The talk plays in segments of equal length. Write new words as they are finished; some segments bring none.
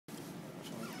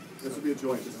This would be a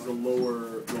joint. This is a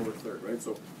lower third, right?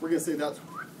 So we're going to say that's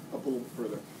up a little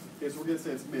further. Okay, so we're going to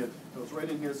say it's mid. So it's right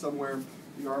in here somewhere.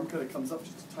 The arm kind of comes up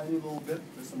just a tiny little bit.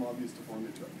 There's some obvious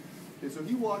deformity to it. Okay, so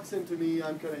he walks into me.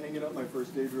 I'm kind of hanging out in my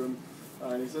first aid room.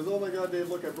 And he says, "Oh my God, Dave,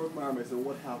 look, I broke my arm." I said,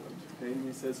 "What happened?" Okay, and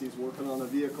he says he's working on a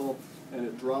vehicle, and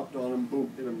it dropped on him,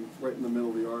 boom, hit him right in the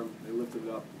middle of the arm. They lifted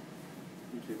it up.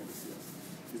 He came in to see us.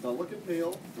 He's not looking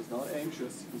pale. He's not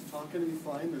anxious. He's talking to me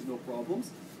fine. There's no problems.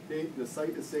 Okay, the site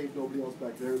is safe. Nobody else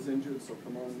back there is injured. So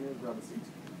come on here, grab a seat.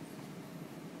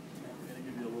 And we're going to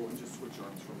give you a little, and just switch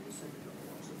arms for me so we don't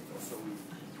watch it. So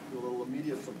we do a little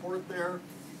immediate support there.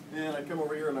 And I come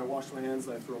over here and I wash my hands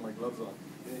and I throw my gloves on.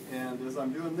 Okay? And as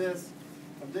I'm doing this,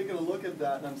 I'm taking a look at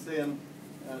that and I'm saying,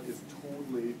 that is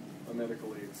totally a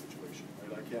medical aid situation.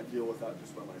 Right? I can't deal with that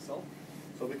just by myself.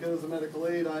 So because of medical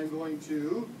aid, I'm going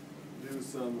to do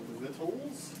some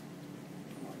vitals.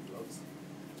 Come on, gloves.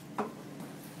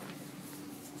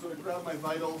 So I grab my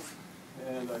vitals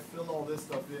and I fill all this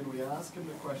stuff in. We ask him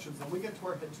the questions and we get to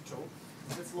our head to toe.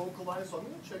 It's localized, so I'm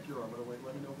going to check your arm. I'm going to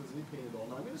let me know if there's any pain at all.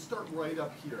 Now I'm going to start right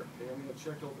up here. Okay, I'm going to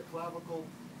check out the clavicle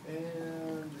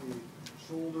and the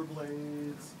shoulder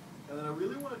blades. And then I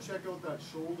really want to check out that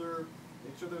shoulder,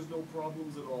 make sure there's no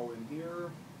problems at all in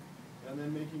here. And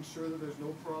then making sure that there's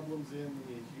no problems in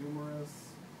the humerus.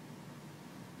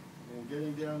 And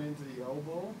getting down into the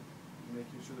elbow,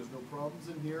 making sure there's no problems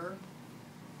in here.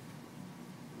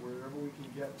 Wherever we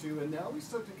can get to. And now we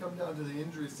start to come down to the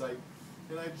injury site.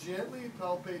 And I gently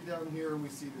palpate down here and we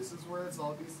see this is where it's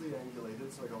obviously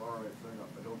angulated. So I go, all right, fair enough.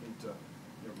 I don't need to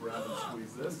grab and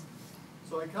squeeze this.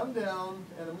 So I come down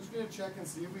and I'm just going to check and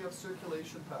see if we have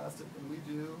circulation past it. And we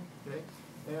do, okay?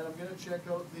 And I'm going to check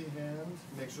out the hand,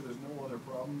 make sure there's no other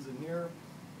problems in here.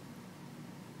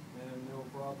 And no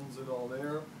problems at all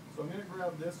there. So I'm going to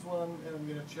grab this one and I'm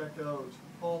going to check out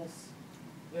pulse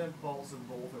and pulse, and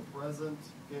both are present.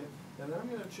 Okay? And then I'm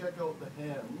going to check out the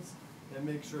hands and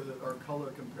make sure that our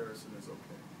color comparison is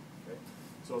okay.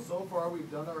 So far we've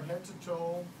done our head to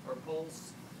toe, our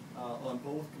pulse on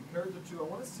both compared to two. I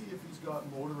want to see if he's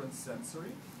got motor and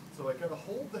sensory. So I kind of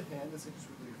hold the hand and say, just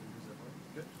wiggle your fingers that way.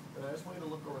 Good. And I just want you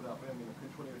to look over that way. I'm going to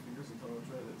pinch one of your fingers and tell me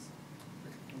which way it is.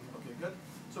 Okay, good.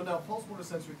 So now pulse, motor,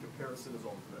 sensory comparison is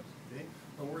all good. Okay?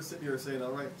 And we're sitting here saying,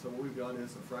 all right, so what we've got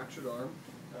is a fractured arm.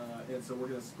 And so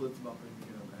we're going to split them up and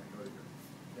get them back out of here.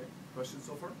 Okay? Questions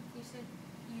so far? You said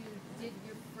you did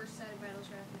your first set of vitals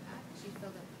right after that? She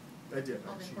filled up I did.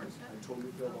 all the important stuff? I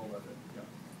totally filled all of it. Yeah.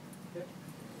 Okay.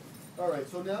 All right,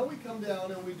 so now we come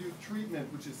down and we do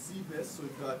treatment, which is CBIS. So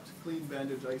we've got clean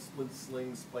bandage, ice splint,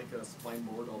 sling, spica, spine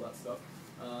board, all that stuff.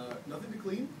 Nothing to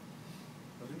clean,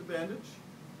 nothing to bandage.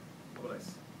 How about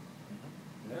ice?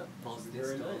 Mm-hmm. Yeah. Pulse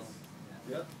very distal. nice.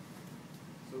 Yeah.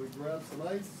 So we grab some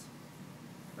ice,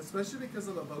 especially because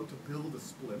I'm about to build a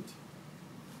splint.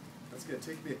 That's going to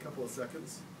take me a couple of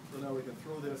seconds. So now we can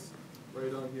throw this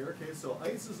right on here. Okay, so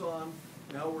ice is on.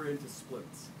 Now we're into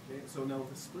splints. Okay, so now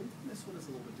the splint in this one is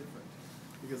a little bit different.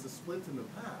 Because the splint in the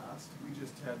past, we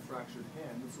just had fractured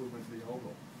hand, and so we went to the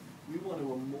elbow. We want to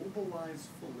immobilize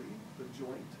fully the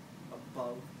joint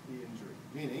above the injury.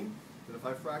 Meaning that if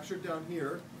I fractured down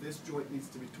here, this joint needs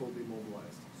to be totally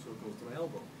immobilized. So it goes to my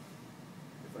elbow.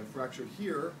 If I fractured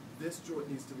here, this joint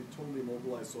needs to be totally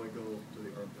immobilized, so I go to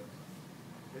the armpit.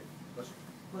 Okay, question?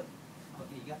 But,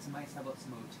 okay, you got some ice, how about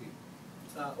some O2?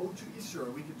 O2, sure,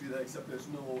 we could do that, except there's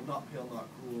no, not pale, not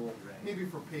cool. Right. Maybe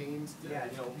for pains, Yeah,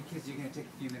 you know. because you're going to take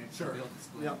a few minutes Sure. to build the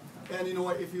split. Yeah, Okay. and you know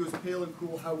what, if he was pale and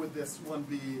cool, how would this one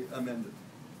be amended?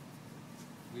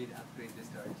 We'd upgrade this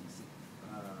to RTC.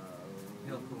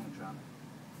 He'll cool and trauma.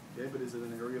 Okay, but is it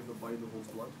an area of the body that holds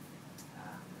blood?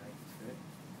 Right. Okay,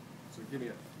 so give me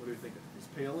it, what are you thinking? He's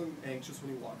pale and anxious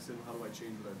when he walks in, how do I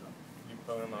change what I've done? You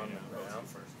put him on the ground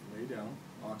first. Lay down,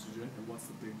 oxygen, and what's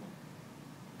the big one?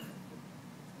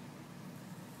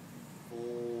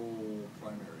 Full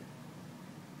primary.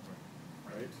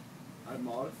 Right? I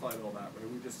modified all that, right?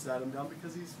 We just sat him down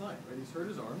because he's fine, right? He's hurt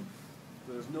his arm.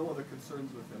 There's no other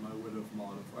concerns with him. I would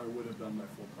have done my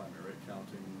full primary, right?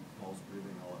 Counting, pulse,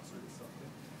 breathing, all that sort of stuff. Okay?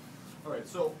 All right,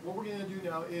 so what we're going to do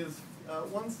now is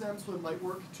one stem splint might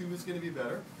work, two is going to be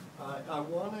better. I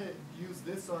want to use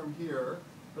this arm here,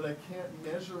 but I can't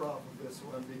measure off of this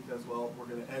one because, well, we're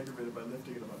going to aggravate it by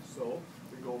lifting it a bunch. So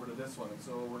we go over to this one, and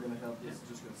so we're going to have this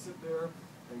just going to sit there.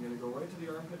 I'm going to go right to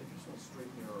the armpit. If you just want to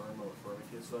straighten your arm out for me,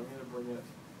 okay? So I'm going to bring it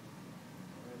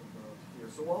right about here.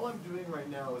 So all I'm doing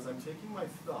right now is I'm taking my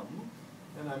thumb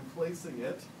and I'm placing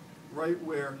it right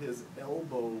where his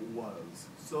elbow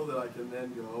was, so that I can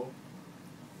then go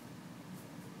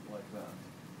like that.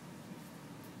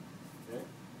 Okay?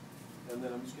 And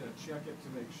then I'm just going to check it to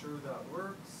make sure that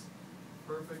works.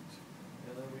 Perfect.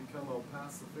 And then we come out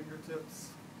past the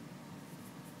fingertips.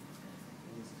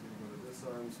 And this is going to go to this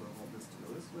arm, so I want this to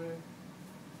go this way.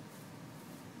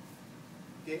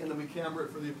 Okay, and then we camber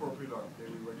it for the appropriate arm.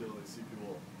 Okay, we regularly see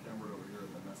people camber it over here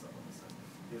and then mess up on this side.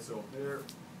 Okay, so there.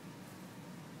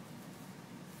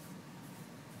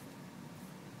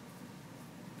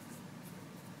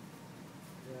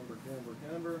 Camber, camber,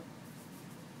 camber.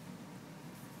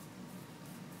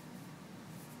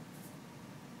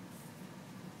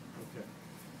 Okay.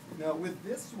 Now with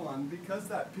this one, because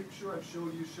that picture I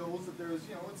showed you shows that there's,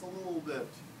 it's a little bit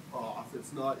off.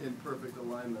 It's not in perfect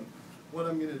alignment. What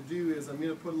I'm going to do is I'm going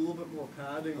to put a little bit more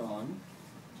padding on,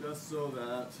 just so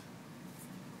that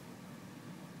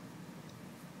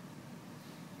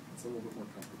it's a little bit more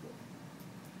comfortable.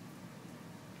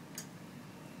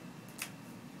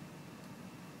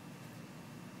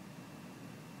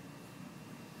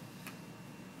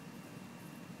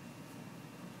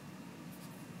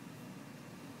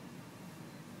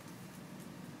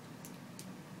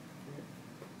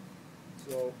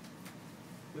 So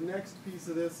the next piece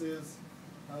of this is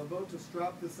I'm about to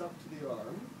strap this up to the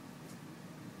arm.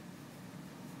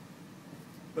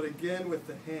 But again with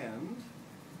the hand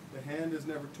is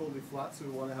never totally flat, so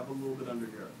we want to have a little bit under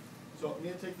here. So I'm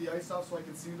going to take the ice off so I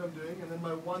can see what I'm doing, and then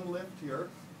my one lift here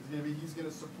is going to be he's going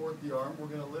to support the arm. We're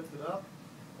going to lift it up,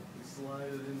 we slide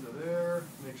it into there,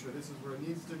 make sure this is where it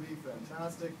needs to be,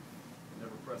 fantastic.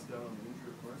 Never press down on the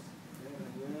injury, of course.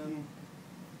 And then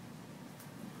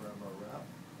grab our wrap.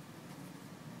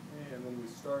 And then we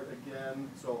start again.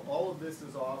 So all of this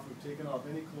is off. We've taken off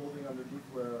any clothing underneath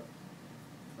where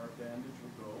our bandage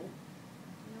will go.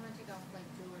 You don't want to take off like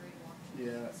jewelry, watches.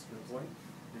 Yeah, that's a good point.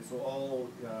 Okay, so all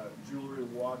jewelry,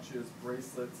 watches,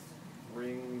 bracelets,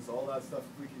 rings, all that stuff,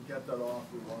 if we can get that off,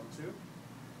 we want to.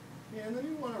 Yeah, and then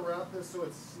you want to wrap this so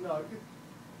it's snug,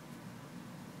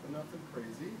 but nothing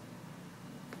crazy.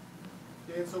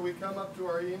 Okay, and so we come up to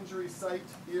our injury site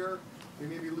here. We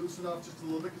maybe loosen off just a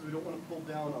little bit because we don't want to pull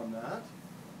down on that.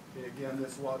 Okay, again,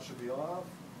 this watch should be off.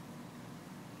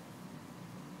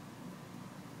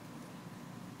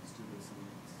 Let's do this and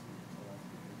let's see.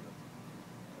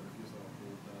 I'll refuse that. I'll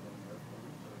hold that on there for me.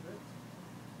 Perfect.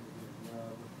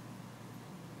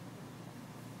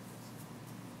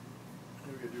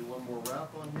 We're going to do one more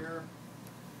wrap on here.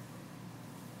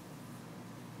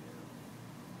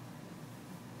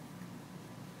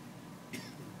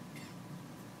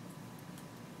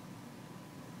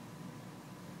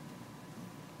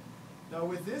 Now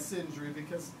with this injury,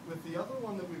 because with the other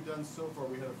one that we've done so far,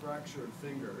 we had a fractured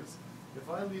fingers. If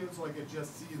I leave it so I could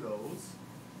just see those,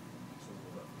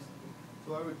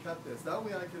 so I would cut this. That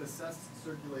way I could assess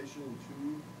circulation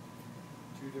in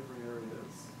two different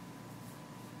areas.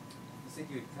 You said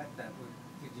you would cut that.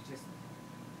 Did you just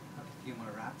have a few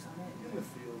more wraps on it? In the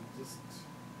field, just,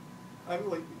 I would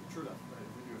like, true enough, right,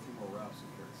 if we do a few more wraps, who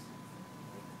cares?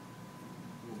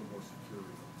 A little bit more secure.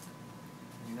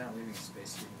 You're not leaving space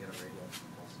so you can get a radio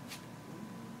pulse.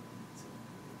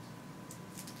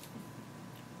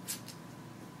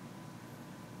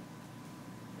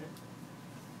 Okay.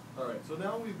 Alright, so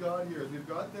now we've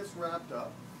got this wrapped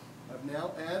up. I've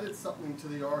now added something to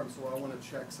the arm, so I want to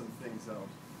check some things out.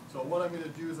 So what I'm going to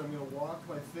do is I'm going to walk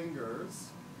my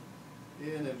fingers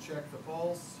in and check the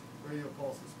pulse. Radio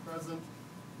pulse is present.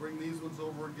 Bring these ones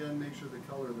over again, make sure the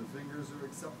color of the fingers are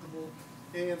acceptable.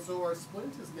 And so our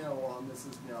splint is now on, this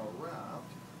is now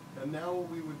wrapped. And now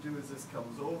what we would do is this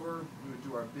comes over, we would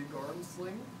do our big arm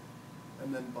sling,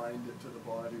 and then bind it to the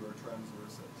body or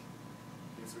transverse it.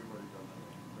 Okay, so we've already done that.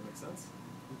 Does that make sense?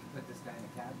 We can put this guy in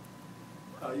a cab.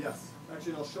 Yes.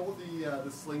 Actually, I'll show the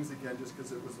slings again just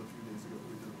because it was a few days ago that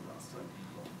we did it last time.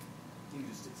 You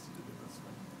just did it this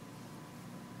way.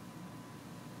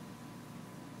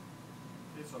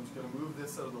 Okay, so I'm just going to move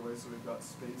this out of the way so we've got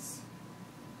space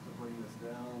to bring this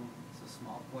down. So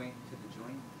small point to the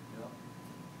joint. Yeah.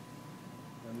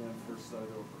 And then first side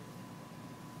over.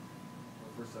 Or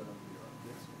first side under the arm.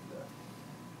 Yes, we do that.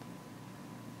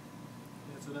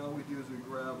 And so now what we do is we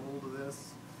grab hold of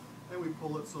this and we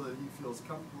pull it so that he feels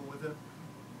comfortable with it.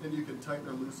 And you can tighten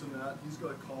or loosen that. He's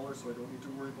got a collar, so I don't need to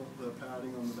worry about the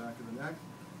padding on the back of the neck.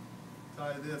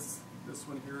 Tie this. This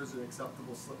one here is an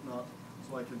acceptable slip knot,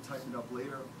 so I can tighten it up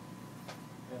later.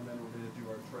 And then we're going to do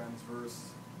our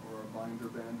transverse or our binder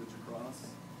bandage across.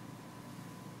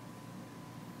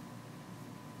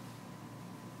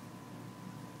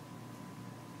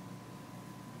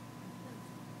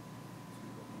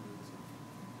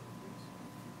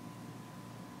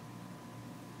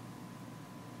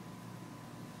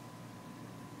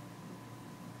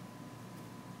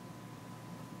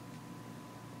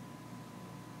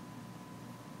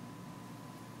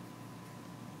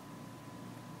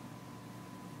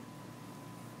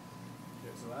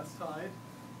 that's tied.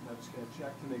 And I'm just gonna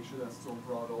check to make sure that's still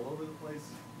broad all over the place.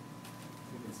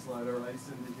 We can slide our ice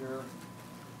into here.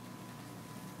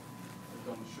 Like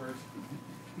on the shirt.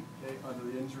 Okay,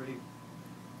 onto the injury.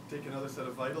 Take another set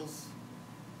of vitals.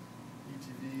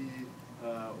 ETV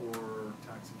or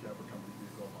taxi cab or company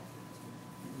vehicle off the hospital.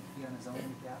 Did he be on his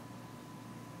own cap?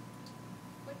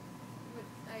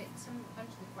 Some bunch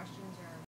of the questions are